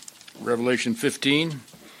Revelation 15,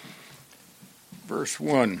 verse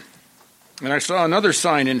 1. And I saw another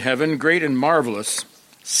sign in heaven, great and marvelous,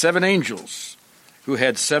 7 angels, who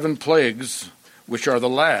had 7 plagues, which are the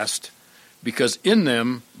last, because in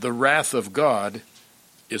them the wrath of God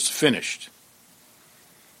is finished.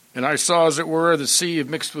 And I saw, as it were, the sea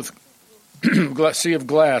mixed with sea of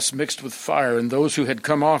glass mixed with fire, and those who had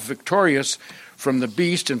come off victorious from the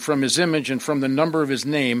beast and from his image and from the number of his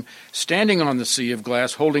name, standing on the sea of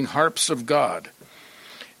glass, holding harps of God.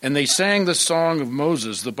 And they sang the song of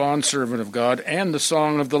Moses, the bondservant of God, and the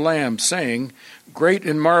song of the Lamb, saying, Great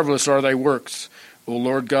and marvelous are thy works, O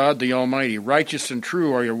Lord God, the Almighty. Righteous and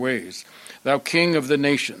true are your ways, thou King of the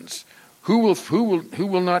nations. Who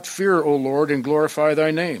will not fear, O Lord, and glorify thy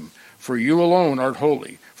name? For you alone art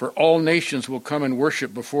holy, for all nations will come and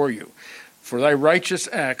worship before you. For thy righteous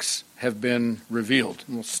acts have been revealed.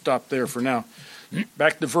 And we'll stop there for now.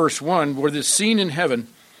 Back to verse 1, where this scene in heaven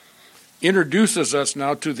introduces us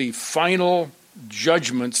now to the final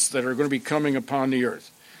judgments that are going to be coming upon the earth.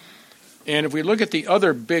 And if we look at the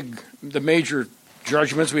major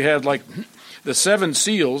judgments, we had like the 7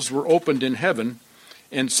 seals were opened in heaven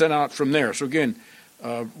and sent out from there. So again,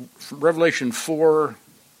 Revelation 4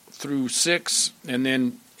 through 6, and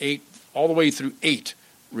then 8, all the way through 8,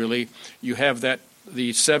 really, you have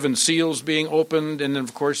the 7 seals being opened, and then,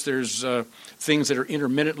 of course, there's things that are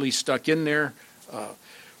intermittently stuck in there.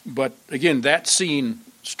 But, again, that scene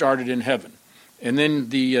started in heaven. And then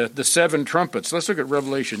the 7 trumpets. Let's look at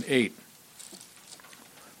Revelation 8,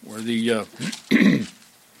 where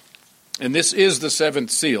and this is the 7th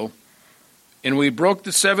seal. And we broke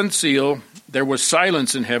the 7th seal. There was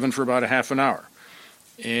silence in heaven for about a half an hour.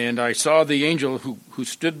 And I saw the angel who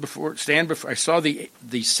I saw the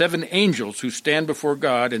 7 angels who stand before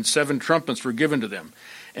God, and 7 trumpets were given to them.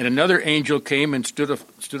 And another angel came and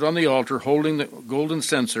stood on the altar, holding the golden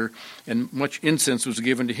censer, and much incense was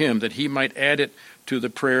given to him, that he might add it to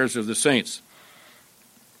the prayers of the saints.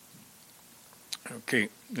 Okay,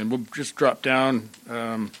 and we'll just drop down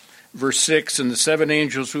verse 6. And the 7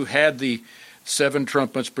 angels who had the 7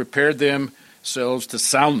 trumpets prepared themselves to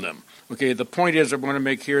sound them. Okay, the point I want to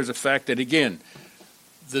make here is the fact that, again,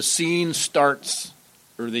 the scene starts,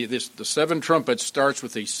 or the 7 trumpets starts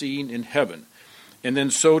with a scene in heaven. And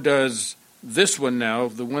then so does this one now,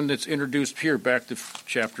 the one that's introduced here, back to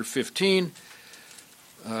chapter 15.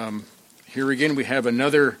 Here again we have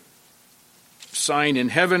another sign in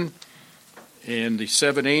heaven, and the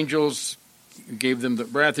 7 angels gave them the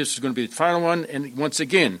wrath. This is going to be the final one, and once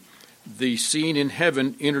again, the scene in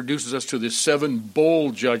heaven introduces us to the 7 bowl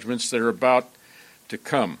judgments that are about to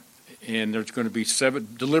come. And there's going to be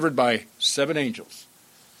 7 delivered by 7 angels.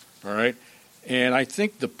 All right? And I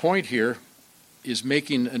think the point here is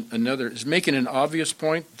making an obvious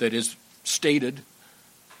point that is stated,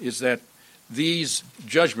 is that these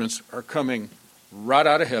judgments are coming right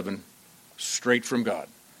out of heaven, straight from God.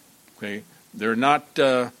 Okay? They're not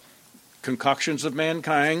concoctions of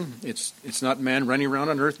mankind. It's not man running around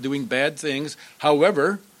on earth doing bad things.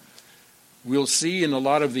 However, we'll see in a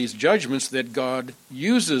lot of these judgments that God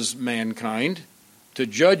uses mankind to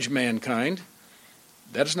judge mankind.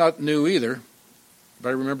 That's not new either. But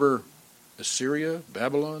I remember Assyria,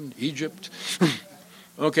 Babylon, Egypt.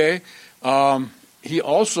 Okay. He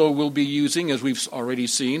also will be using, as we've already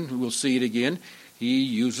seen, we'll see it again, he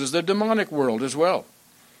uses the demonic world as well.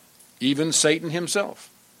 Even Satan himself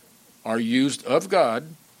are used of God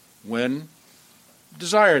when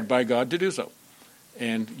desired by God to do so,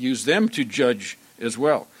 and use them to judge as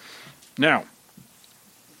well. Now,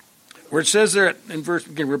 where it says there in verse,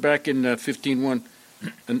 again, we're back in 15:1,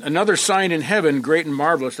 another sign in heaven, great and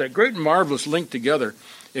marvelous. That great and marvelous linked together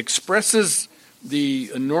expresses the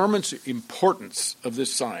enormous importance of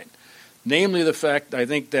this sign. Namely, the fact, I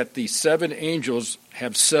think, that the 7 angels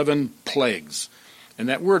have 7 plagues. And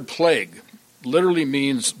that word plague literally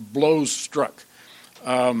means blows struck.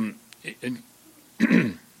 Or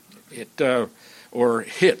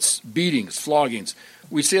hits, beatings, floggings.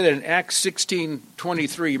 We see that in Acts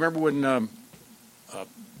 16:23. Remember when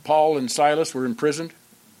Paul and Silas were imprisoned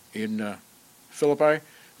in Philippi?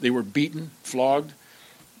 They were beaten, flogged.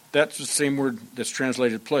 That's the same word that's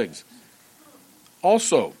translated plagues.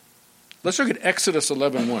 Also, let's look at Exodus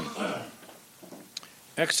 11:1.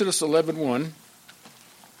 Exodus 11:1.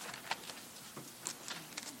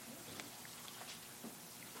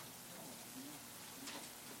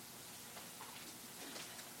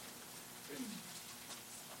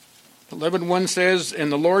 Says,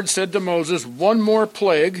 and the Lord said to Moses, one more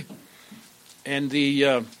plague, and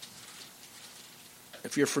if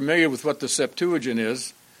you're familiar with what the Septuagint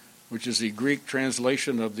is, which is the Greek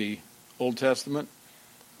translation of the Old Testament,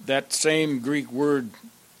 that same Greek word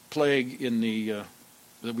plague in the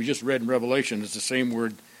that we just read in Revelation is the same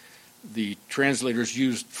word the translators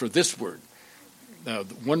used for this word.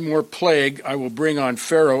 One more plague I will bring on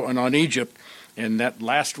Pharaoh and on Egypt, and that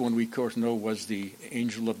last one we of course know was the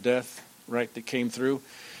angel of death, right, that came through.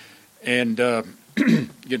 And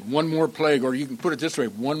get one more plague, or you can put it this way,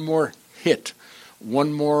 one more hit,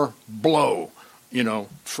 one more blow,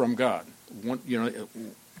 from God.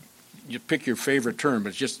 You pick your favorite term,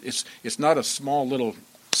 but it's not a small little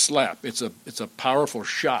slap. It's a powerful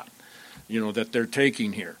shot, that they're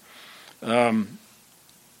taking here.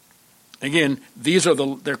 Again,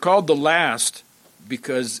 they're called the last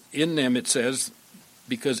because in them it says,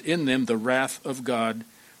 because in them the wrath of God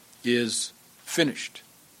is finished.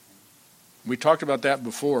 We talked about that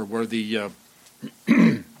before, where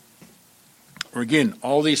or again,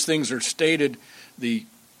 all these things are stated. The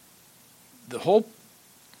whole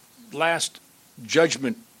last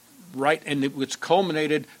judgment, right, and it's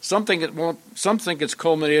culminated. Some think it's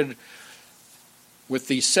culminated with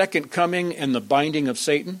the second coming and the binding of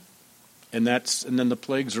Satan, and then the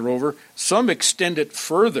plagues are over. Some extend it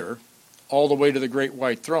further, all the way to the great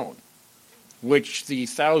white throne, which the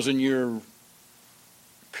 1,000-year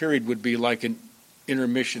period would be like an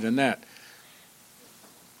intermission in that.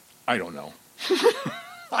 I don't know.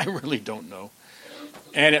 I really don't know.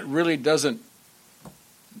 And it really doesn't,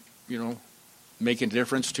 make a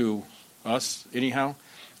difference to us anyhow.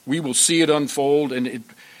 We will see it unfold, and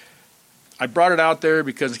I brought it out there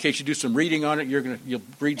because in case you do some reading on it, you'll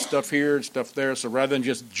read stuff here and stuff there. So rather than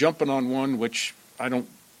just jumping on one, which I don't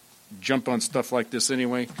jump on stuff like this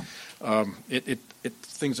anyway, it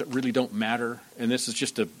things that really don't matter. And this is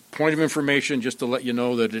just a point of information, just to let you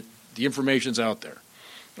know that the information's out there.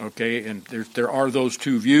 Okay, and there are those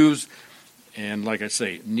two views, and like I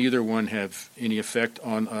say, neither one have any effect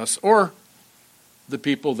on us or the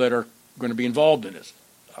people that are going to be involved in this.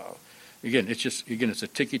 It's a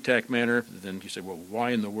ticky-tack manner. Then you say, well,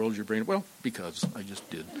 why in the world you're bringing it? Well, because I just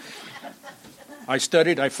did. I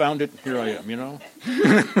studied, I found it, here I am,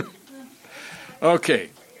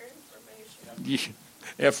 Okay.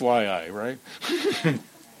 FYI, right?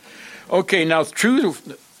 Okay, now through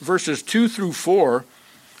verses 2 through 4,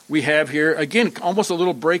 we have here, again, almost a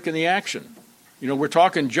little break in the action. We're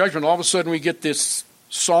talking judgment. All of a sudden we get this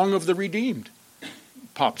song of the redeemed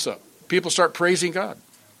pops up. People start praising God.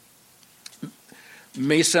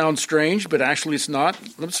 May sound strange, but actually it's not.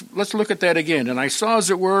 Let's look at that again. And I saw, as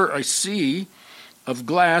it were, a sea of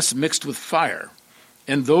glass mixed with fire.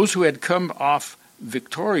 And those who had come off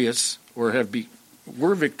victorious, or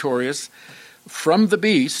were victorious, from the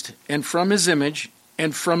beast, and from his image,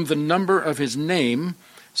 and from the number of his name,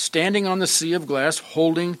 standing on the sea of glass,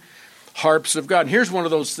 holding harps of God. And here's one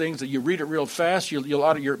of those things that you read it real fast,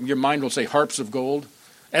 your mind will say harps of gold.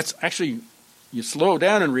 That's actually, you slow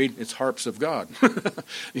down and read, it's harps of God. Wait a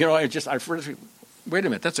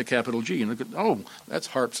minute, that's a capital G. And look at, that's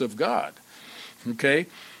harps of God. Okay?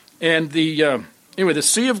 And the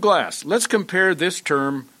sea of glass. Let's compare this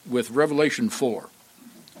term with Revelation 4.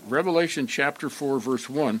 Revelation chapter 4, verse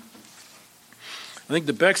 1. I think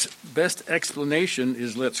the best explanation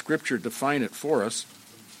is let Scripture define it for us.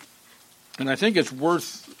 And I think it's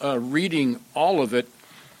worth reading all of it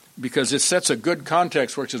because it sets a good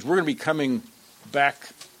context for it. Because we're going to be coming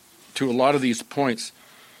back to a lot of these points.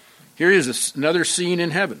 Here is another scene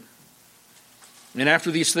in heaven. And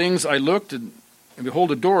after these things I looked, and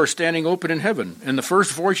behold, a door standing open in heaven. And the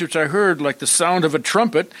first voice which I heard, like the sound of a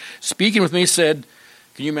trumpet, speaking with me, said,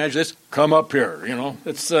 can you imagine this? Come up here,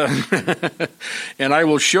 It's and I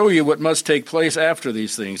will show you what must take place after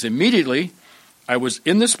these things. Immediately I was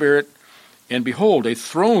in the Spirit, and behold, a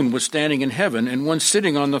throne was standing in heaven, and one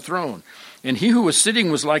sitting on the throne. And he who was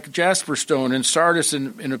sitting was like jasper stone and sardis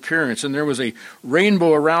in appearance, and there was a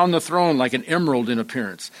rainbow around the throne like an emerald in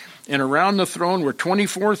appearance. And around the throne were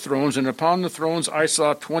 24 thrones, and upon the thrones I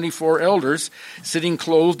saw 24 elders sitting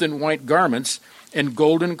clothed in white garments and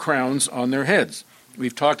golden crowns on their heads.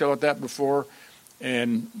 We've talked about that before,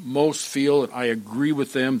 and most feel, and I agree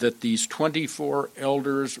with them, that these 24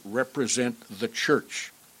 elders represent the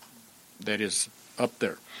church that is up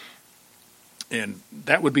there. And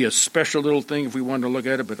that would be a special little thing if we wanted to look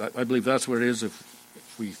at it, but I believe that's what it is. If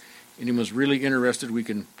anyone's really interested, we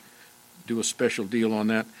can do a special deal on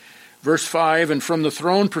that. Verse 5, and from the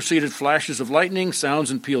throne proceeded flashes of lightning, sounds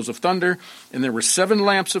and peals of thunder, and there were 7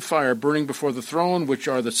 lamps of fire burning before the throne, which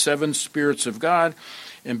are the 7 spirits of God.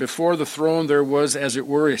 And before the throne there was, as it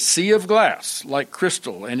were, a sea of glass, like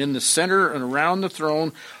crystal, and in the center and around the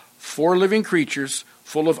throne 4 living creatures,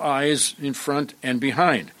 full of eyes in front and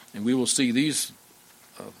behind. And we will see these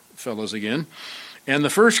fellows again. And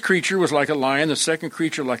the first creature was like a lion, the second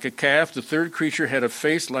creature like a calf, the third creature had a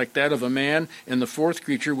face like that of a man, and the fourth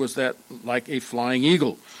creature was that like a flying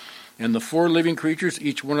eagle. And the four living creatures,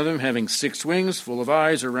 each one of them having 6 wings, full of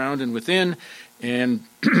eyes around and within, and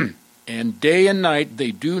and day and night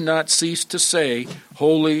they do not cease to say,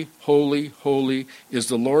 Holy, holy, holy is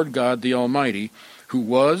the Lord God the Almighty, who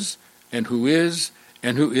was, and who is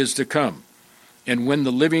to come. And when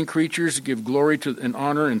the living creatures give glory to and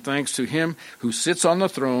honor and thanks to him who sits on the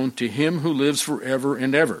throne, to him who lives forever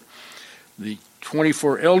and ever. The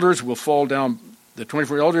 24 elders will fall down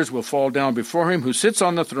before him who sits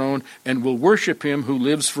on the throne, and will worship him who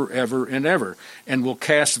lives forever and ever, and will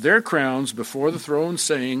cast their crowns before the throne,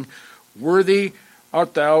 saying, Worthy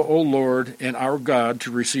art thou, O Lord, and our God,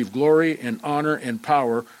 to receive glory and honor and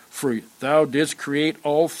power, for thou didst create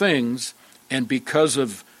all things, and because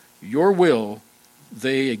of your will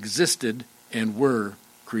they existed and were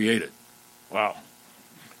created. Wow.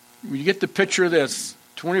 When you get the picture of this,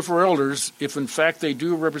 24 elders, if in fact they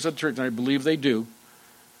do represent the church, and I believe they do,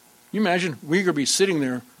 you imagine we're going to be sitting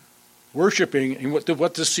there worshiping, and what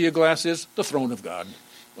the sea of glass is? The throne of God.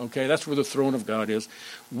 Okay, that's where the throne of God is.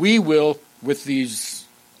 We will, with these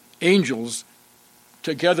angels,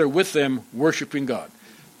 together with them, worshiping God.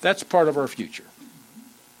 That's part of our future.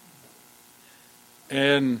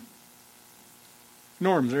 And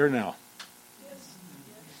Norm's there now.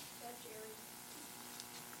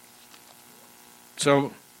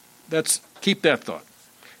 So keep that thought.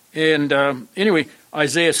 And anyway,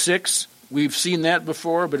 Isaiah 6, we've seen that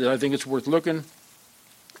before, but I think it's worth looking.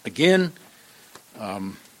 Again,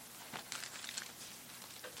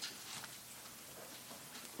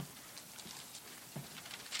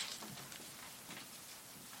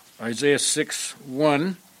 Isaiah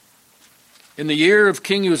 6:1. In the year of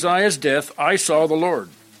King Uzziah's death, I saw the Lord,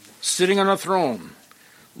 sitting on a throne,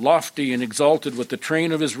 lofty and exalted, with the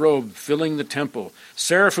train of his robe filling the temple.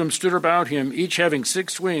 Seraphim stood about him, each having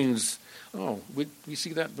 6 wings. Oh, we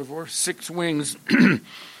see that before? 6 wings.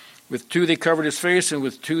 With 2 they covered his face, and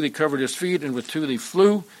with 2 they covered his feet, and with 2 they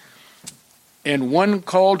flew. And one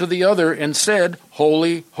called to the other and said,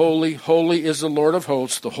 Holy, holy, holy is the Lord of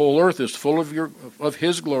hosts. The whole earth is full of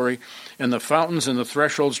his glory. And the fountains and the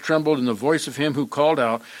thresholds trembled in the voice of him who called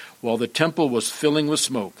out, while the temple was filling with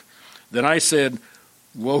smoke. Then I said,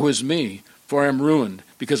 Woe is me, for I am ruined,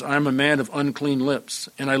 because I am a man of unclean lips,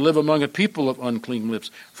 and I live among a people of unclean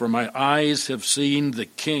lips, for my eyes have seen the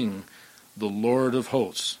King, the Lord of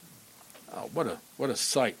hosts. Oh, what a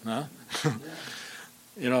sight, huh?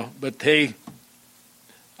 But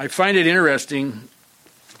I find it interesting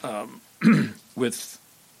with,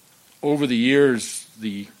 over the years,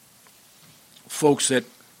 the folks that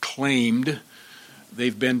claimed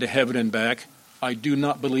they've been to heaven and back. I do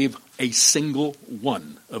not believe a single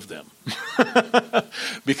one of them,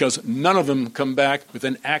 because none of them come back with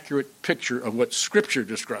an accurate picture of what Scripture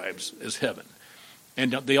describes as heaven.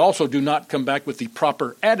 And they also do not come back with the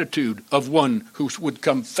proper attitude of one who would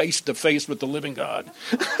come face to face with the living God.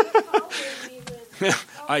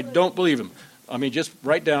 I don't believe him. I mean, just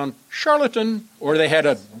write down charlatan, or they had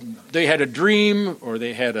a dream, or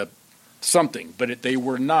they had something, but they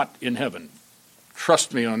were not in heaven.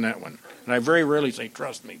 Trust me on that one. And I very rarely say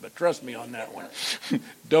trust me, but trust me on that one.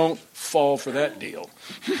 Don't fall for that deal.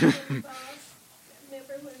 Remember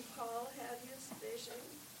when Paul had his vision?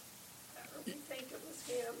 We think it was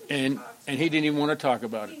him. And he didn't even want to talk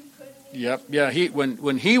about it. He couldn't Yep. Yeah.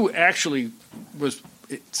 When he actually was,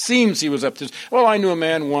 it seems he was up to. Well, I knew a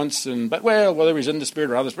man once, but whether he was in the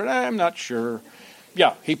spirit or out of the spirit, I'm not sure.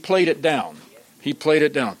 Yeah, he played it down.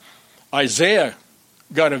 Isaiah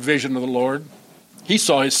got a vision of the Lord. He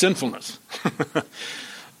saw his sinfulness.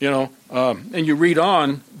 And you read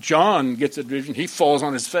on, John gets a vision. He falls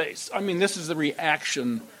on his face. I mean, this is the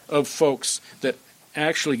reaction of folks that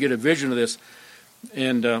actually get a vision of this.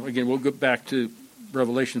 And again, we'll go back to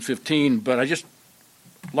Revelation 15, but I just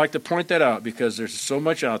like to point that out because there's so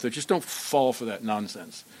much out there. Just don't fall for that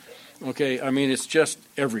nonsense. Okay? I mean, it's just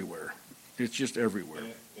everywhere. It's just everywhere.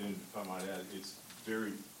 And if I might add, it's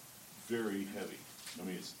very, very heavy. I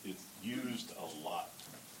mean, it's used a lot.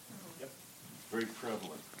 Yep. Very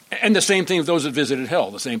prevalent. And the same thing with those that visited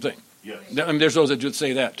hell, the same thing. Yes. I mean, there's those that would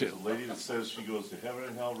say that too. There's a lady that says she goes to heaven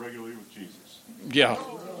and hell regularly with Jesus. Yeah.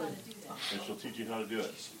 And she'll teach you how to do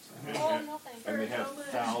it. And they have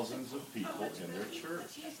thousands of people in their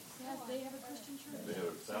church. They have a Christian church. They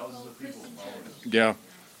have thousands of people following them. Yeah.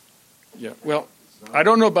 Yeah. Well, I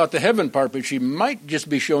don't know about the heaven part, but she might just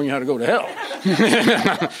be showing you how to go to hell.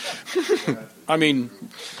 I mean,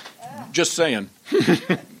 just saying.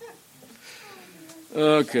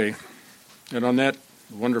 Okay. And on that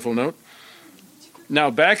wonderful note, Now,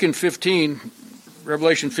 back in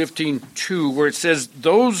Revelation 15:2, where it says,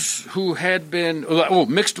 those who had been,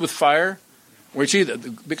 mixed with fire, where you see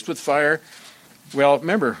the mixed with fire. Well,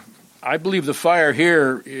 remember, I believe the fire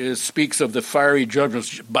here speaks of the fiery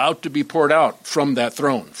judgments about to be poured out from that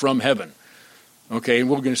throne, from heaven. Okay, and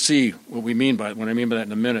we're going to see what I mean by that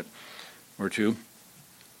in a minute or two.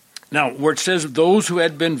 Now, where it says those who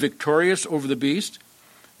had been victorious over the beast,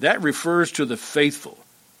 that refers to the faithful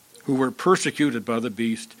who were persecuted by the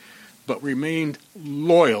beast, but remained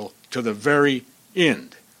loyal to the very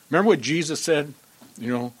end. Remember what Jesus said?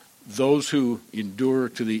 Those who endure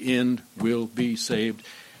to the end will be saved.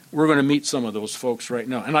 We're going to meet some of those folks right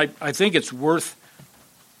now. And I think it's worth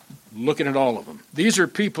looking at all of them. These are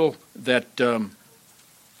people that,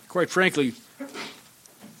 quite frankly,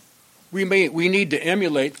 we need to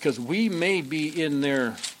emulate, because we may be in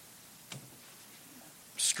their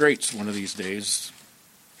straits one of these days.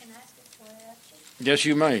 Can I ask a question? Yes,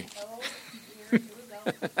 you may. Oh, here we go.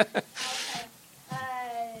 Okay.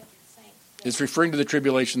 It's referring to the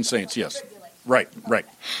tribulation saints, yes. Tribulation.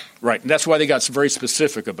 Right. And that's why they got very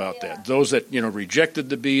specific about that. Those that, rejected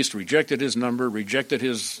the beast, rejected his number, rejected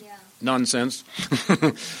his nonsense,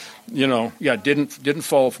 didn't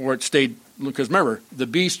fall for it, stayed, because remember, the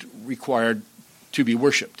beast required to be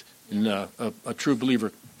worshipped, and a true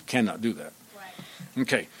believer cannot do that. Right.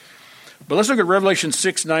 Okay. But let's look at Revelation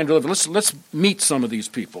 6:9-11. Let's meet some of these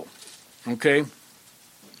people, okay?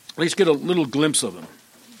 At least get a little glimpse of them.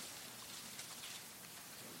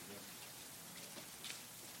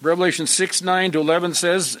 Revelation 6:9-11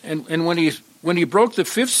 says, and when he broke the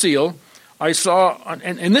fifth seal, I saw,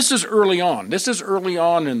 and this is early on. This is early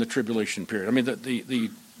on in the tribulation period. I mean,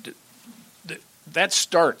 that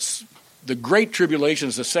starts. The Great Tribulation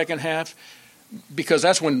is the second half, because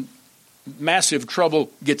that's when massive trouble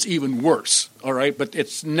gets even worse. All right, but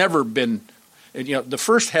it's never been. The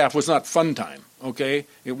first half was not fun time. Okay,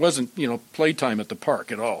 it wasn't playtime at the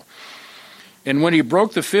park at all. And when he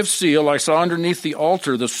broke the fifth seal, I saw underneath the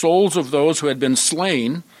altar the souls of those who had been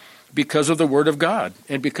slain because of the word of God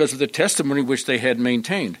and because of the testimony which they had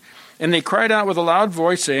maintained. And they cried out with a loud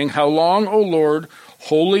voice, saying, How long, O Lord,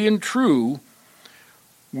 holy and true,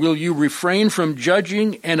 will you refrain from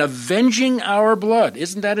judging and avenging our blood?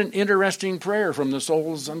 Isn't that an interesting prayer from the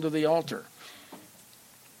souls under the altar?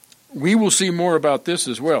 We will see more about this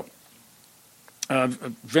as well.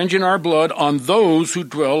 Avenging our blood on those who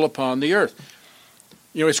dwell upon the earth.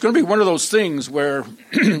 It's going to be one of those things where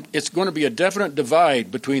it's going to be a definite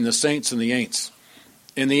divide between the saints and the ain'ts.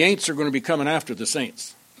 And the ain'ts are going to be coming after the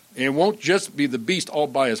saints. And it won't just be the beast all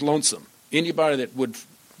by his lonesome. Anybody that would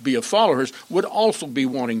be a follower would also be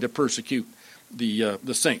wanting to persecute the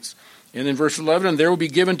saints. And in verse 11, and there will be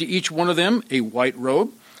given to each one of them a white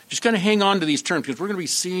robe. Just kind of hang on to these terms, because we're going to be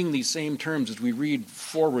seeing these same terms as we read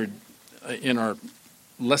forward in our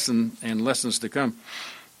lesson and lessons to come.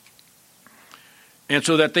 And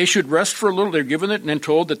so that they should rest for a little, they're given it and then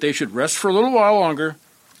told that they should rest for a little while longer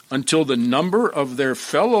until the number of their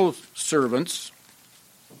fellow servants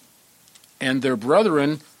and their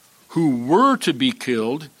brethren who were to be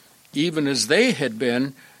killed, even as they had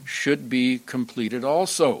been, should be completed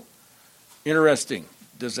also. Interesting.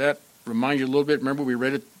 Does that remind you a little bit? Remember we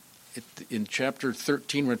read it in chapter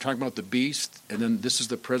 13, we're talking about the beast, and then this is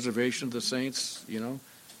the preservation of the saints. You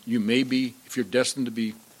may be, if you're destined to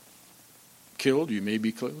be killed, you may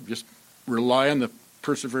be killed. Just rely on the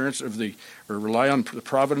perseverance or rely on the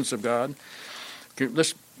providence of God. Okay,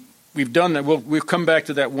 we've done that. We'll come back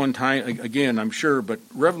to that one time again, I'm sure, but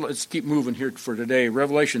let's keep moving here for today.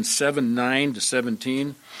 Revelation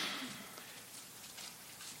 7:9-17.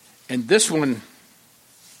 And this one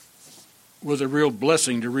was a real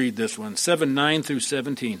blessing to read this one,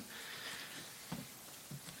 7:9-17.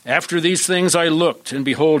 After these things I looked, and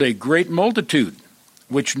behold, a great multitude,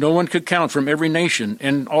 which no one could count, from every nation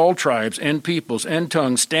and all tribes and peoples and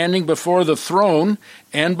tongues, standing before the throne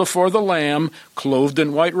and before the Lamb, clothed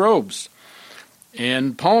in white robes.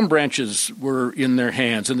 And palm branches were in their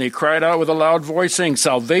hands, and they cried out with a loud voice, saying,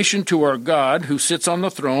 Salvation to our God, who sits on the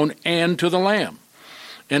throne, and to the Lamb.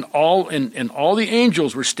 And all the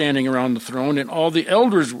angels were standing around the throne, and all the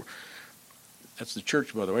elders, that's the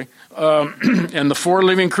church, by the way, and the four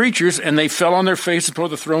living creatures, and they fell on their faces before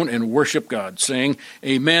the throne and worshiped God, saying,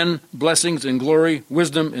 Amen, blessings and glory,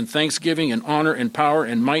 wisdom and thanksgiving and honor and power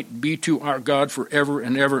and might be to our God forever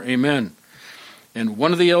and ever. Amen. And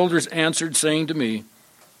one of the elders answered, saying to me,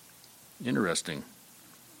 interesting,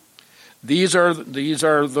 These are these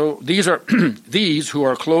who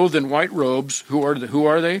are clothed in white robes. Who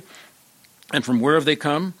are they? And from where have they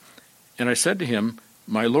come? And I said to him,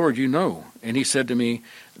 "My Lord, you know." And he said to me,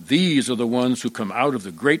 "These are the ones who come out of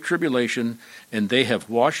the great tribulation, and they have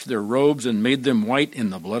washed their robes and made them white in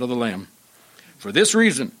the blood of the Lamb. For this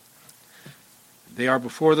reason, they are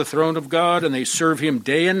before the throne of God, and they serve him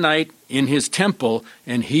day and night in his temple,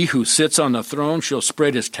 and he who sits on the throne shall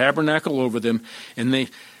spread his tabernacle over them, and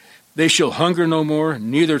they shall hunger no more,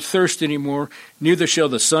 neither thirst any more, neither shall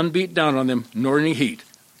the sun beat down on them, nor any heat."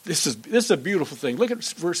 This is a beautiful thing. Look at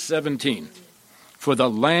verse 17. "For the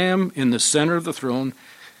Lamb in the center of the throne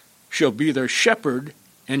shall be their shepherd,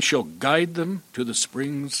 and shall guide them to the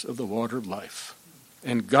springs of the water of life.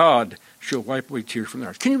 And God shall wipe away tears from their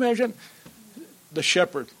eyes." Can you imagine? The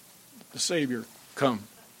shepherd, the Savior, come.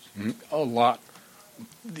 A lot.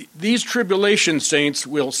 These tribulation saints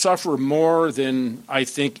will suffer more than, I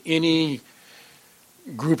think, any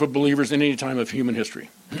group of believers in any time of human history.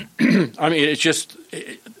 I mean, it's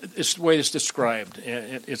the way it's described.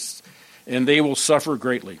 And they will suffer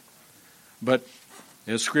greatly. But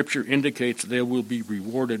as Scripture indicates, they will be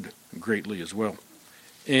rewarded greatly as well.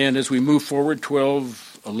 And as we move forward,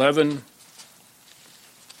 12:11.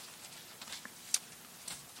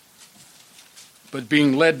 But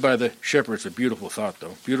being led by the shepherd, it's a beautiful thought,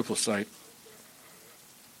 though. Beautiful sight.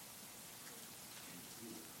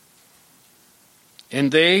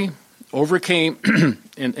 And they overcame,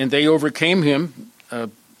 and they overcame him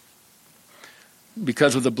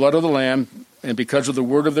because of the blood of the Lamb and because of the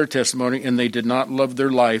word of their testimony, and they did not love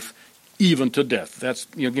their life even to death. That's,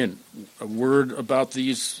 again, a word about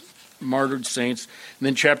these martyred saints. And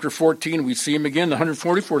then chapter 14, we see him again, the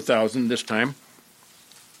 144,000 this time.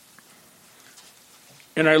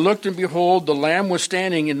 "And I looked, and behold, the Lamb was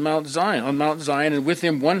standing on Mount Zion, and with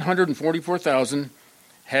him 144,000,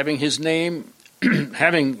 having his name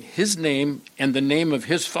and the name of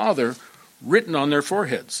his Father written on their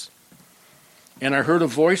foreheads. And I heard a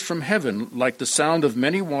voice from heaven, like the sound of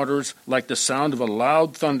many waters, like the sound of a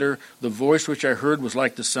loud thunder. The voice which I heard was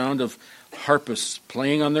like the sound of harpists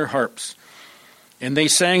playing on their harps. And they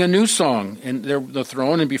sang a new song in the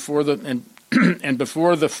throne and before the and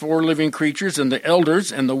before the four living creatures and the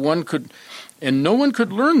elders, and no one could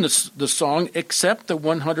learn the song except the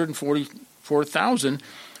 144,000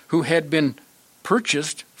 who had been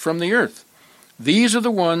purchased from the earth. These are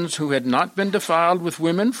the ones who had not been defiled with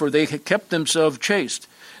women, for they had kept themselves chaste.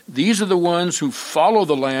 These are the ones who follow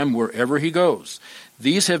the Lamb wherever he goes.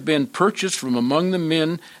 These have been purchased from among the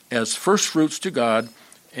men as firstfruits to God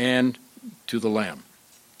and to the Lamb.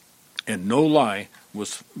 And no lie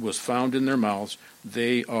was found in their mouths.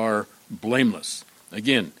 They are blameless."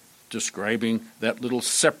 Again, describing that little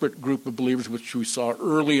separate group of believers which we saw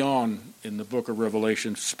early on in the book of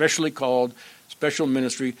Revelation, specially called, special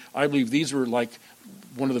ministry. I believe these were like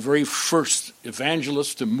one of the very first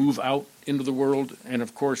evangelists to move out into the world, and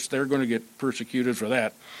of course they're going to get persecuted for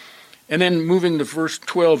that. And then moving to verse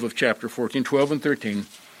 12 of chapter 14, 12 and 13,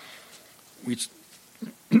 we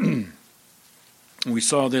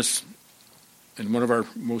saw this in one of our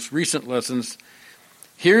most recent lessons.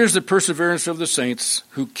 "Here is the perseverance of the saints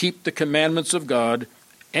who keep the commandments of God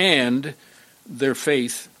and their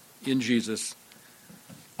faith in Jesus.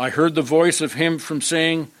 I heard the voice of him from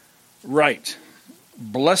saying, 'Write,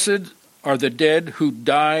 blessed are the dead who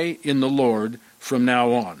die in the Lord from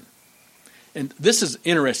now on.'" And this is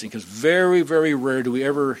interesting because very, very rare do we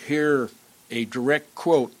ever hear a direct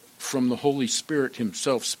quote from the Holy Spirit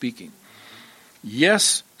himself speaking.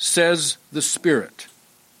 "Yes, says the Spirit,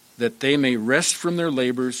 that they may rest from their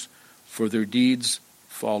labors, for their deeds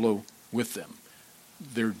follow with them."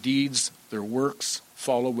 Their deeds, their works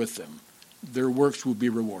follow with them. Their works will be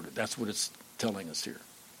rewarded. That's what it's telling us here.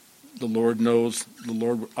 The Lord knows. The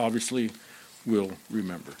Lord obviously will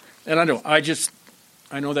remember. And I know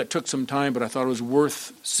that took some time, but I thought it was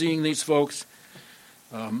worth seeing these folks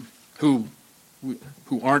who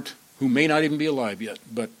may not even be alive yet,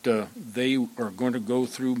 but they are going to go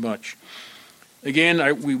through much. Again,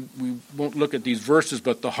 we won't look at these verses,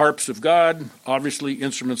 but the harps of God, obviously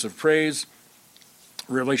instruments of praise.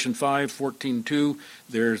 Revelation 5:14-2,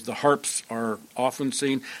 there's the harps are often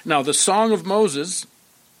seen. Now, the Song of Moses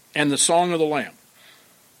and the Song of the Lamb.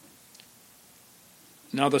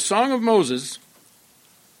 Now, the Song of Moses,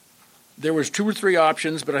 there was 2 or 3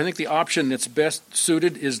 options, but I think the option that's best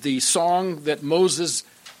suited is the song that Moses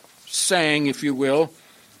sang, if you will,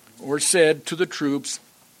 or said to the troops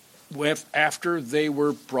after they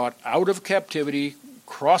were brought out of captivity,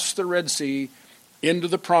 crossed the Red Sea, into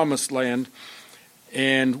the Promised Land.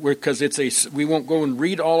 And because we won't go and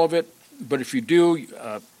read all of it, but if you do,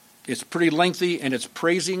 it's pretty lengthy, and it's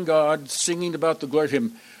praising God, singing about the glory of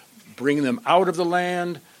him, bringing them out of the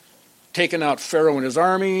land, taking out Pharaoh and his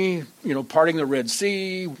army, parting the Red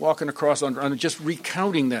Sea, walking across on just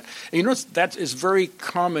recounting that. And you notice that is very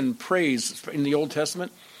common praise in the Old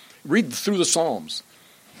Testament. Read through the Psalms.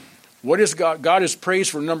 What is God? God is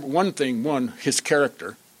praised for number one thing, his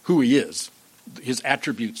character, who he is, his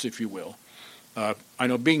attributes, if you will. I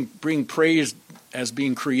know being praised as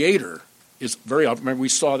being creator is very often. Remember, we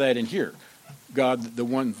saw that in here. God, the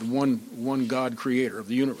one God creator of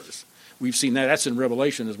the universe. We've seen that. That's in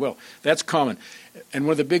Revelation as well. That's common. And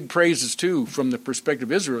one of the big praises, too, from the perspective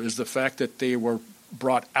of Israel, is the fact that they were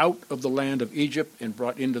brought out of the land of Egypt and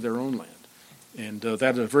brought into their own land. And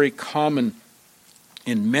that is very common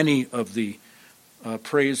in many of the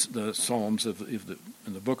praise, the Psalms, in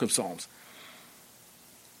the book of Psalms.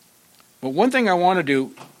 But one thing I want to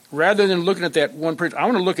do, rather than looking at that one praise, I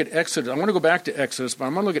want to look at Exodus. I want to go back to Exodus, but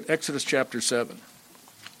I'm going to look at Exodus chapter 7.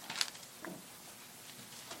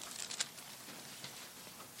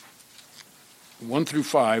 One through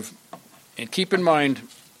 5, and keep in mind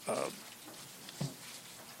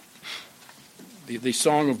the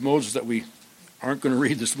Song of Moses that we aren't going to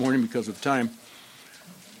read this morning because of time.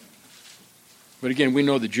 But again, we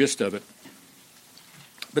know the gist of it.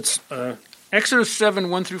 But Exodus 7,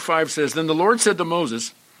 1 through 5 says, Then the Lord said to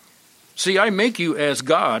Moses, See, I make you as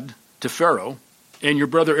God to Pharaoh, and your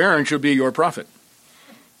brother Aaron shall be your prophet.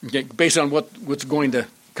 Okay, based on what's going to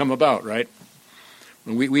come about, right?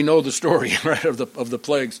 We know the story, right, of the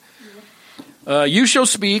plagues. You shall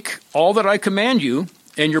speak all that I command you,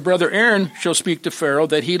 and your brother Aaron shall speak to Pharaoh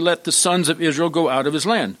that he let the sons of Israel go out of his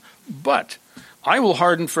land. But I will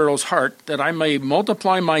harden Pharaoh's heart, that I may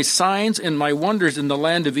multiply my signs and my wonders in the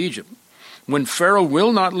land of Egypt. When Pharaoh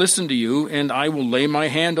will not listen to you, and I will lay my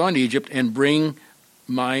hand on Egypt and bring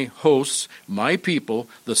my hosts, my people,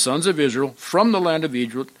 the sons of Israel, from the land of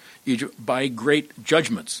Egypt by great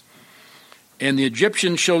judgments. And the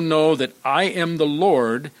Egyptians shall know that I am the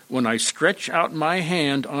Lord when I stretch out my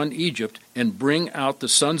hand on Egypt and bring out the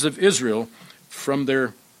sons of Israel from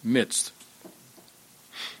their midst.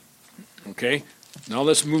 Okay, now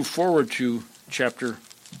let's move forward to chapter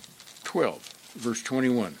 12, verse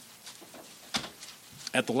 21.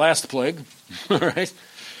 At the last plague, all right,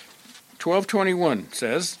 12:21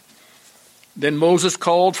 says, Then Moses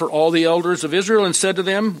called for all the elders of Israel and said to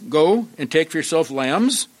them, Go and take for yourself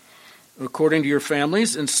lambs, according to your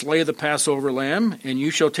families, and slay the Passover lamb, and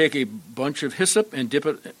you shall take a bunch of hyssop and dip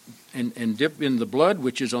it and dip in the blood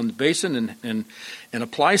which is on the basin, and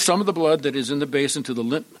apply some of the blood that is in the basin to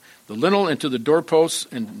the lintel and to the doorposts,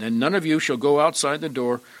 and none of you shall go outside the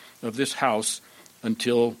door of this house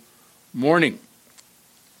until morning.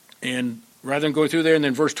 And rather than go through there, and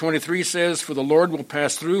then verse 23 says, For the Lord will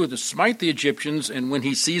pass through to smite the Egyptians, and when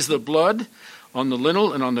he sees the blood on the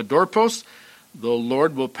lintel and on the doorposts, the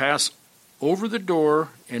Lord will pass over the door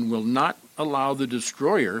and will not allow the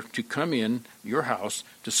destroyer to come in your house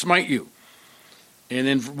to smite you. And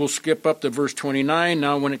then we'll skip up to verse 29.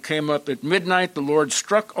 Now when it came up at midnight, the Lord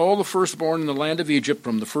struck all the firstborn in the land of Egypt,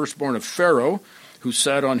 from the firstborn of Pharaoh, who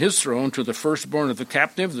sat on his throne, to the firstborn of the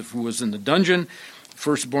captive, who was in the dungeon,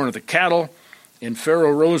 firstborn of the cattle. And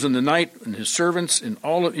Pharaoh rose in the night, and his servants, and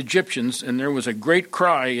all of Egyptians, and there was a great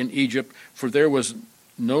cry in Egypt, for there was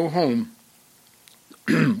no home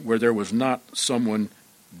where there was not someone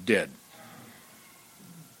dead.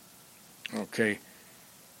 Okay.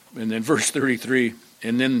 And then verse 33,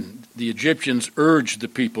 and then the Egyptians urged the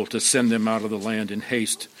people to send them out of the land in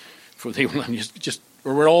haste, for they will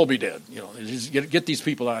or we'll all be dead. Just get these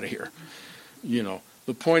people out of here.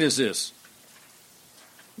 The point is this.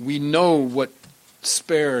 We know what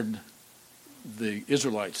spared the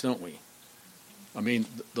Israelites, don't we? I mean,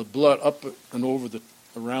 the blood up and over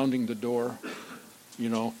surrounding the door.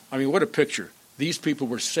 What a picture. These people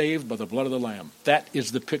were saved by the blood of the Lamb. That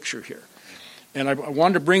is the picture here. And I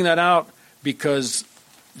wanted to bring that out because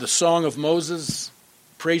the Song of Moses,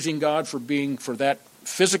 praising God for that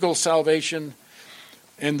physical salvation,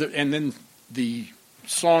 and then the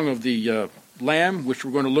Song of the Lamb, which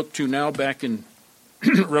we're going to look to now back in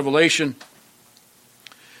Revelation,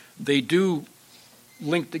 they do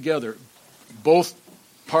link together. Both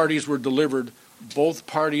parties were delivered. Both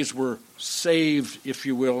parties were saved, if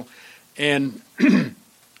you will. And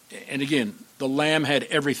again, the Lamb had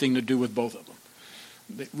everything to do with both of them.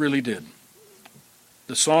 It really did.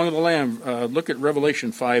 The Song of the Lamb, look at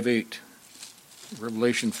Revelation 5:8.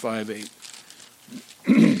 Revelation 5:8.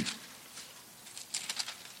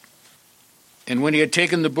 And when he had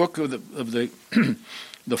taken the book of the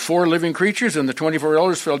the four living creatures and the 24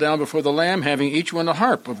 elders fell down before the Lamb, having each one a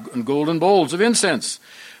harp and golden bowls of incense,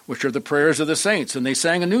 which are the prayers of the saints. And they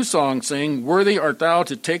sang a new song, saying, Worthy art thou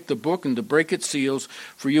to take the book and to break its seals,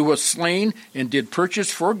 for you were slain and did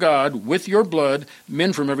purchase for God with your blood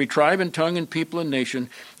men from every tribe and tongue and people and nation,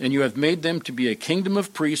 and you have made them to be a kingdom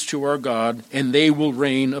of priests to our God, and they will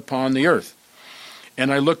reign upon the earth.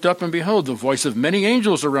 And I looked up, and behold, the voice of many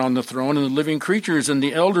angels around the throne, and the living creatures, and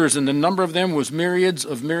the elders, and the number of them was myriads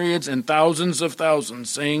of myriads and thousands of thousands,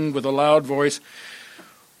 saying with a loud voice,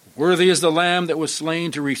 Worthy is the Lamb that was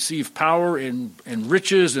slain to receive power and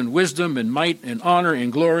riches and wisdom and might and honor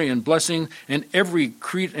and glory and blessing, and every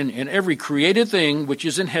created thing which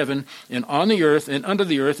is in heaven and on the earth and under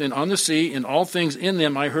the earth and on the sea and all things in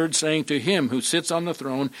them I heard saying to him who sits on the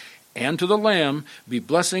throne and to the Lamb be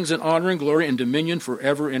blessings and honor and glory and dominion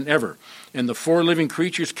forever and ever. And the four living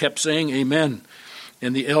creatures kept saying, Amen.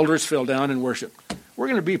 And the elders fell down and worshiped. We're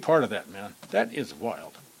going to be part of that, man. That is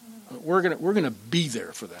wild. We're going to be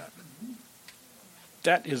there for that.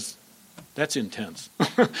 That's intense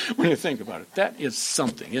when you think about it. That is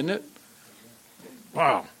something, isn't it?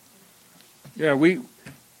 Wow. Yeah, we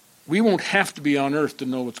won't have to be on earth to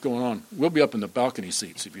know what's going on. We'll be up in the balcony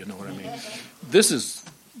seats, if you know what I mean. This is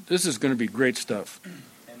going to be great stuff.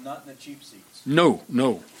 And not in the cheap seats. No.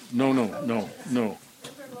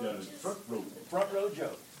 Front row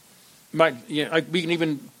Joe. We can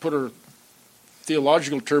even put a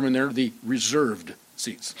theological term in there, the reserved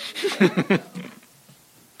seats.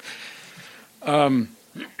 In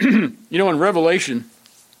Revelation,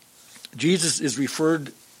 Jesus is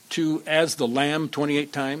referred to as the Lamb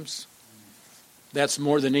 28 times. That's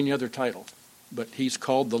more than any other title. But he's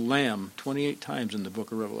called the Lamb 28 times in the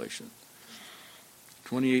book of Revelation.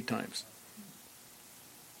 28 times.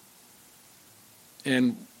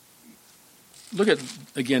 And look at,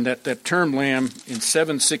 again, that term Lamb in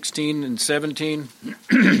 7:16 and 17,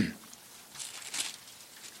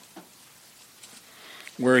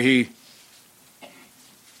 where he's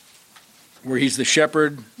the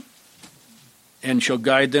shepherd and shall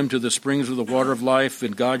guide them to the springs of the water of life,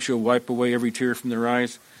 and God shall wipe away every tear from their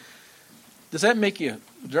eyes. Does that make you,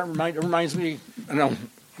 it reminds me, I know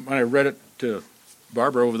when I read it to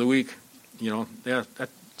Barbara over the week, that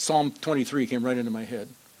Psalm 23 came right into my head.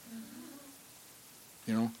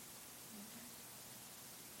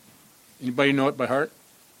 Anybody know it by heart?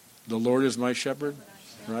 The Lord is my shepherd,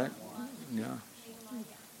 right? Yeah.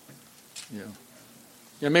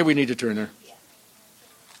 Maybe we need to turn there.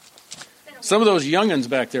 Some of those young'uns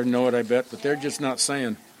back there know it, I bet, but they're just not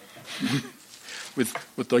saying.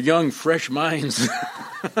 with the young, fresh minds.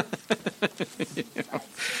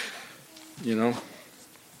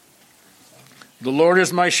 The Lord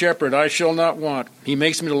is my shepherd, I shall not want. He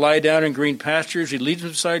makes me to lie down in green pastures. He leads me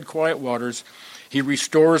beside quiet waters. He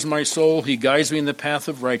restores my soul. He guides me in the path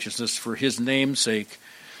of righteousness for his name's sake.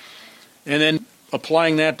 And then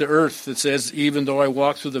applying that to earth, it says, even though I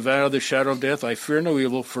walk through the valley of the shadow of death, I fear no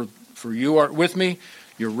evil, for you are with me.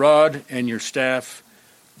 Your rod and your staff,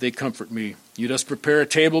 they comfort me. You dost prepare a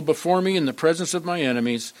table before me in the presence of my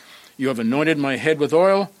enemies. You have anointed my head with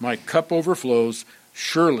oil. My cup overflows.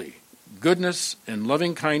 Surely goodness and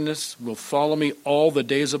loving kindness will follow me all the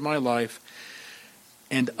days of my life,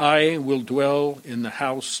 and I will dwell in the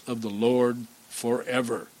house of the Lord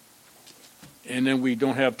forever. And then we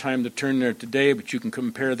don't have time to turn there today, but you can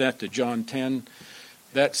compare that to John 10.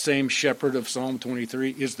 That same shepherd of Psalm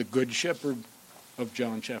 23 is the good shepherd of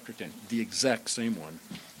John chapter 10, the exact same one.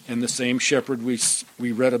 And the same shepherd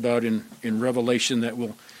we read about in Revelation that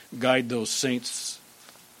will guide those saints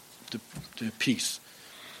to peace.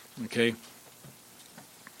 Okay?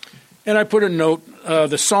 And I put a note,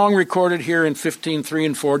 the song recorded here in 15:3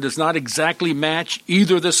 and 4 does not exactly match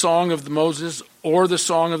either the song of Moses or the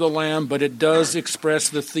song of the Lamb, but it does express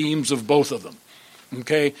the themes of both of them.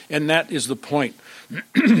 Okay? And that is the point.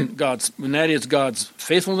 And that is God's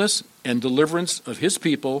faithfulness and deliverance of his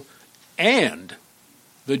people and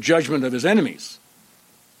the judgment of his enemies.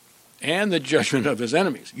 And the judgment of his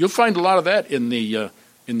enemies. You'll find a lot of that in the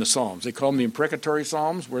Psalms. They call them the imprecatory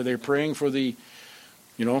Psalms, where they're praying for the,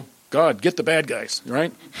 God, get the bad guys,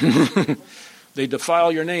 right? They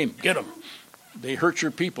defile your name, get them. They hurt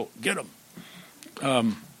your people, get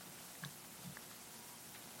them.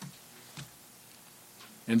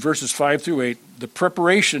 In verses 5 through 8, the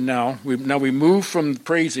preparation now we move from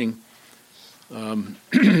praising. I'm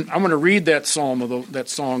going to read that that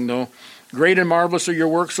song, though. Great and marvelous are your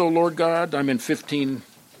works, O Lord God. I'm in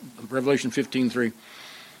Revelation 15:3.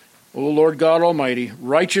 O Lord God Almighty,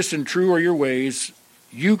 righteous and true are your ways,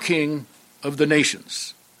 you King of the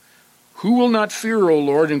nations. Who will not fear, O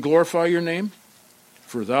Lord, and glorify your name?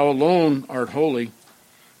 For thou alone art holy.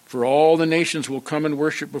 For all the nations will come and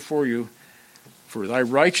worship before you. for thy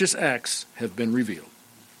righteous acts have been revealed.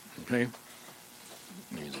 Okay?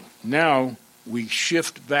 Now we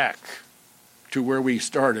shift back to where we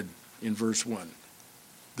started in verse 1,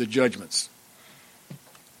 the judgments.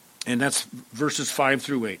 And that's verses 5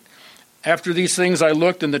 through 8. After these things I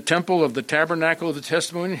looked, and the temple of the tabernacle of the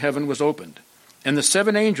testimony in heaven was opened. And the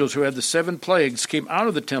 7 angels who had the 7 plagues came out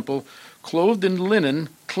of the temple, clothed in linen,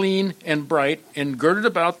 clean and bright, and girded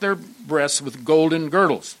about their breasts with golden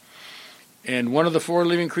girdles. And one of the 4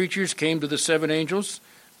 living creatures came to the 7 angels,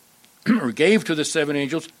 or gave to the 7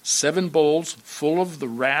 angels 7 bowls full of the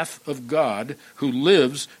wrath of God, who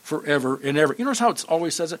lives forever and ever. You notice how it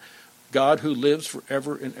always says it? God who lives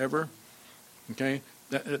forever and ever. Okay?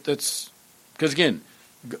 That's because, again,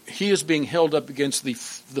 he is being held up against the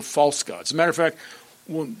false gods. As a matter of fact,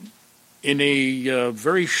 in a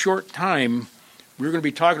very short time, we're going to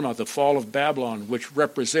be talking about the fall of Babylon, which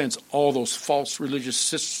represents all those false religious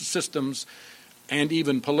systems and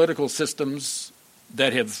even political systems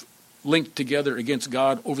that have linked together against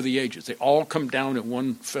God over the ages. They all come down in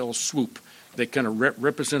one fell swoop. That kind of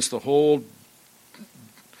represents the whole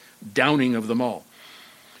downing of them all.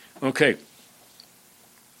 Okay.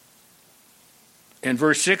 And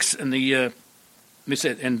verse 6 and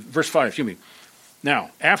verse 5, excuse me.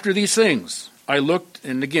 Now, after these things, I looked,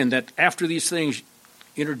 and again, that after these things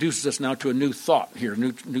introduces us now to a new thought here,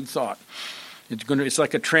 new thought. It's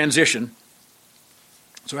like a transition.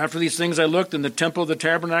 So after these things I looked, and the temple of the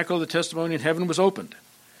tabernacle of the testimony in heaven was opened.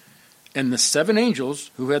 And the 7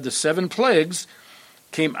 angels who had the 7 plagues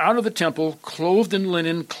came out of the temple, clothed in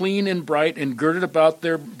linen, clean and bright, and girded about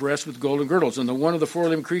their breasts with golden girdles. And the one of the 4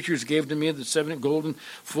 living creatures gave to me the 7 golden,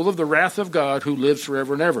 full of the wrath of God, who lives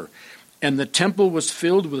forever and ever. And the temple was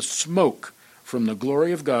filled with smoke from the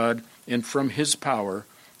glory of God and from his power,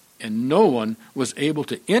 and no one was able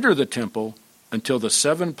to enter the temple until the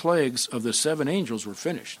 7 plagues of the 7 angels were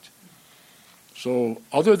finished. So,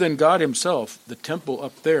 other than God himself, the temple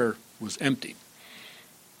up there was empty.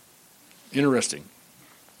 Interesting.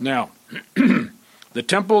 Now, the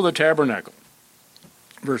temple of the tabernacle,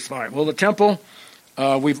 verse 5. Well, the temple,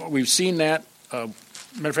 we've seen that. Matter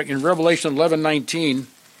of fact, in Revelation 11:19,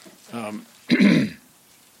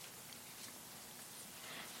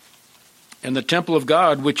 and the temple of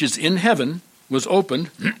God, which is in heaven, was opened,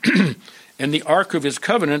 and the ark of his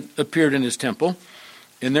covenant appeared in his temple.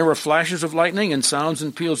 And there were flashes of lightning and sounds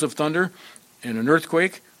and peals of thunder and an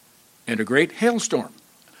earthquake and a great hailstorm.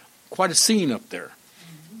 Quite a scene up there.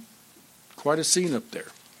 Quite a scene up there.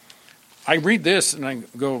 I read this and I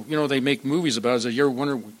go, they make movies about it. So you ever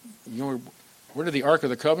wonder, where did the Ark of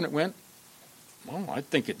the Covenant went? Well, I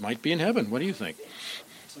think it might be in heaven. What do you think?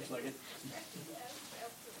 Looks like it.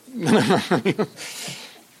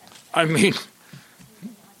 I mean,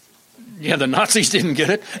 yeah, the Nazis didn't get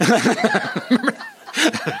it.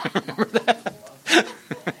 Remember that?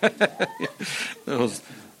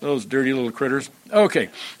 Those dirty little critters. Okay.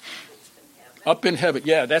 Up in heaven.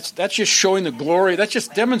 Yeah, that's just showing the glory. That's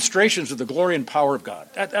just demonstrations of the glory and power of God.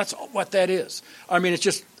 That's what that is. I mean, it's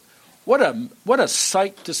just, what a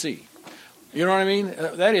sight to see. You know what I mean?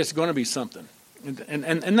 That is going to be something.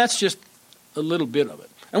 And that's just a little bit of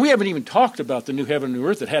it. And we haven't even talked about the new heaven and new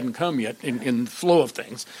earth that hadn't come yet in the flow of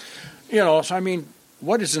things. So I mean,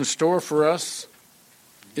 what is in store for us?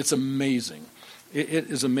 It's amazing. It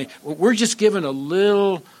is amazing. We're just given a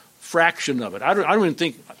little fraction of it. I don't even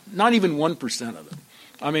think, not even 1% of it.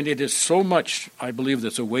 I mean, it is so much, I believe,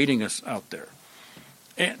 that's awaiting us out there.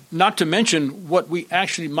 And not to mention what we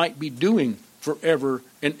actually might be doing forever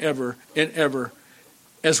and ever and ever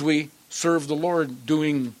as we serve the Lord,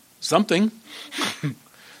 doing something.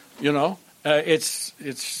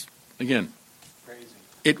 It's again, crazy.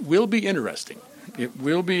 It will be interesting. It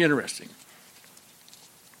will be interesting.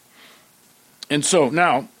 And so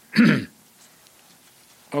now,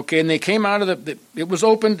 okay, and they came out of it was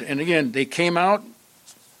opened, and again, they came out,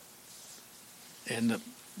 and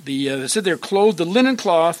they said they're clothed in linen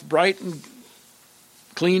cloth, bright and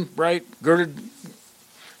clean, bright, girded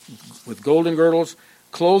with golden girdles.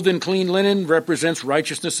 Clothed in clean linen represents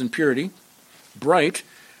righteousness and purity. Bright,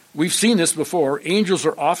 we've seen this before. Angels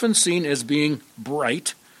are often seen as being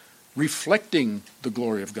bright, reflecting the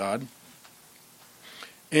glory of God.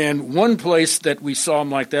 And one place that we saw them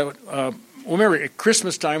like that, remember at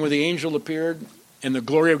Christmas time where the angel appeared and the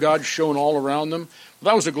glory of God shone all around them?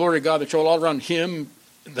 Well, that was the glory of God that shone all around him,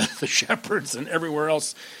 the shepherds, and everywhere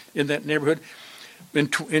else in that neighborhood.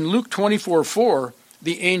 In Luke 24:4,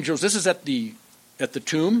 the angels, this is at the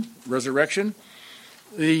tomb, resurrection,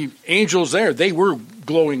 the angels there, they were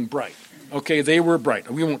glowing bright. Okay, they were bright.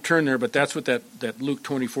 We won't turn there, but that's what that Luke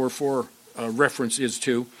 24:4 reference is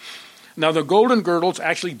to. Now, the golden girdles,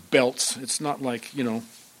 actually belts. It's not like,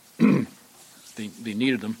 they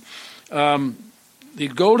needed them. The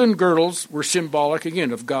golden girdles were symbolic,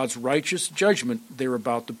 again, of God's righteous judgment they were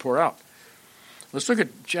about to pour out. Let's look at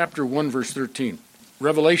chapter 1, verse 13.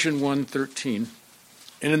 Revelation 1:13.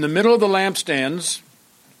 And in the middle of the lampstands,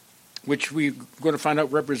 which we're going to find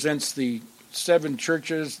out represents the 7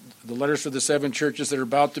 churches, the letters for the 7 churches that are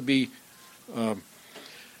about to be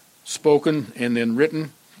spoken and then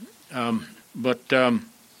written. But in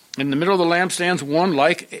the middle of the lampstands, one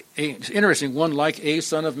like a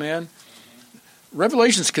son of man.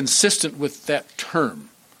 Revelation is consistent with that term,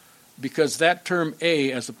 because that term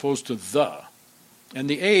a as opposed to the. And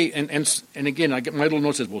the a, and again, I get my little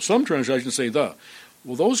note says, well, some translations say the.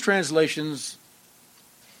 Well, those translations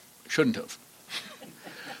shouldn't have.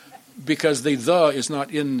 Because the is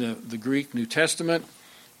not in the Greek New Testament,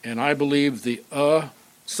 and I believe the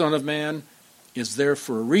Son of Man is there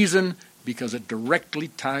for a reason, because it directly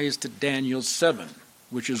ties to Daniel 7,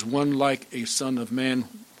 which is one like a Son of Man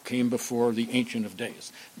came before the Ancient of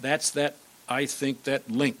Days. That's that, I think, that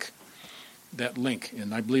link,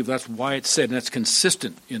 and I believe that's why it's said, and that's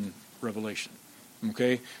consistent in Revelation.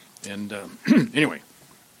 Okay? And anyway,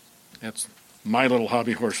 that's my little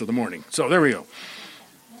hobby horse of the morning. So there we go.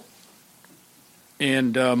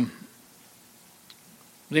 And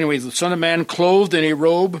anyway, the Son of Man clothed in a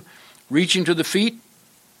robe, reaching to the feet,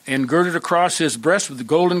 and girded across his breast with the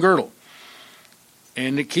golden girdle.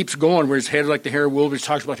 And it keeps going, where his head like the hair of wolves,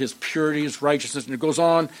 talks about his purity, his righteousness, and it goes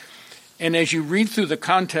on. And as you read through the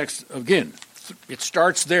context, again, it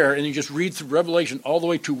starts there, and you just read through Revelation all the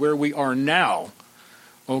way to where we are now.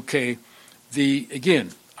 Okay,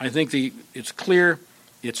 I think it's clear,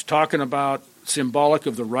 it's talking about symbolic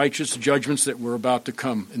of the righteous judgments that were about to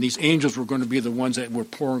come. And these angels were going to be the ones that were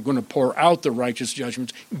going to pour out the righteous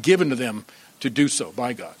judgments given to them to do so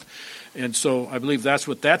by God. And so I believe that's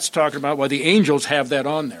what that's talking about, why the angels have that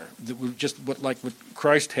on there, just what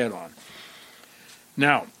Christ had on.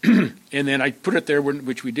 Now, and then I put it there,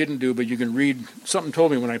 which we didn't do, but you can read, something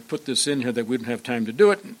told me when I put this in here that we didn't have time to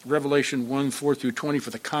do it, Revelation 1:4-20 for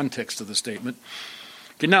the context of the statement.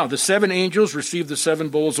 Okay, now, the 7 angels received the 7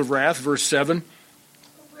 bowls of wrath, verse 7.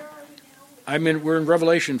 Where are we now? We're in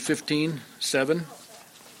Revelation 15:7.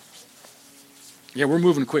 Yeah, we're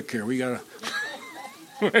moving quick here. We got to...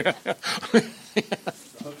 The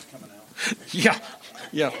hook's coming out.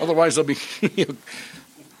 Yeah, otherwise they'll be...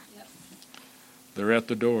 They're at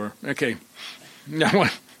the door. Okay. Now,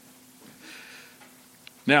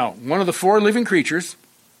 one of the 4 living creatures,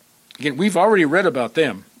 again, we've already read about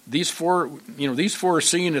them. These 4 are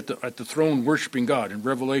seen at the throne worshiping God in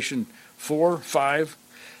Revelation 4, 5.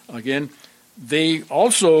 Again, they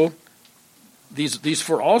also, these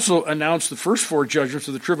 4 also announce the first 4 judgments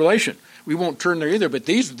of the tribulation. We won't turn there either, but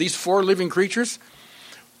these 4 living creatures,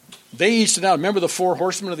 they each now, remember the 4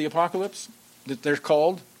 horsemen of the apocalypse that they're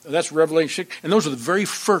called? That's Revelation 6. And those are the very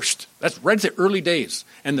first. That's right at the early days.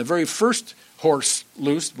 And the very first horse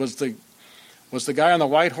loosed was the guy on the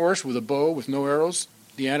white horse with a bow with no arrows,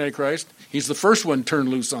 the Antichrist. He's the first one turned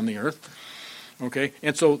loose on the earth. Okay?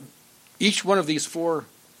 And so each one of these 4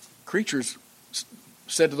 creatures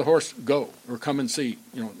said to the horse, go, or come and see.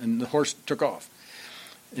 And the horse took off.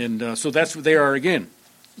 And so that's what they are again.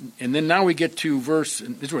 And then now we get to verse,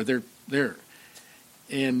 this is where they're there.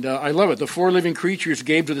 And I love it. The 4 living creatures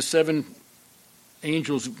gave to the 7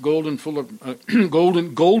 angels golden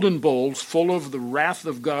bowls full of the wrath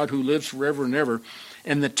of God who lives forever and ever.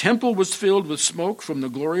 And the temple was filled with smoke from the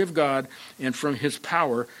glory of God and from his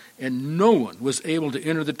power. And no one was able to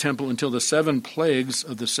enter the temple until the 7 plagues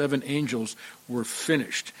of the 7 angels were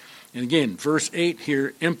finished. And again, verse 8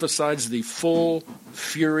 here emphasizes the full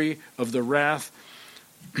fury of the wrath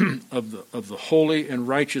of the holy and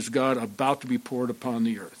righteous God about to be poured upon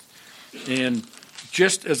the earth. And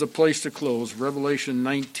just as a place to close, Revelation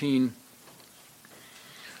 19,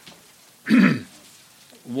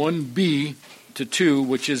 1b to 2,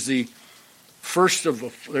 which is the first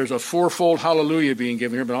there's a 4-fold hallelujah being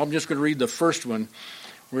given here, but I'm just going to read the first one,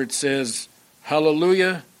 where it says,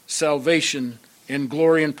 hallelujah, salvation, and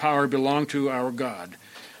glory and power belong to our God,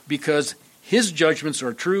 because his judgments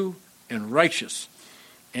are true and righteous.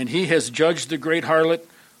 And he has judged the great harlot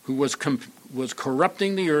who was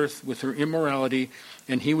corrupting the earth with her immorality,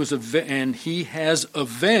 and he has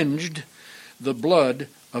avenged the blood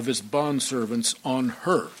of his bondservants on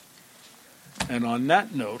her. And on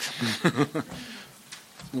that note,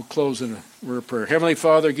 we'll close in a word of prayer. Heavenly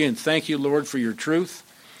Father, again, thank you, Lord, for your truth.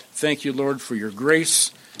 Thank you, Lord, for your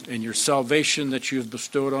grace and your salvation that you have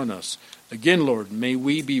bestowed on us. Again, Lord, may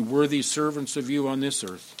we be worthy servants of you on this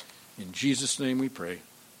earth. In Jesus' name we pray.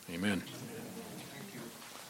 Amen.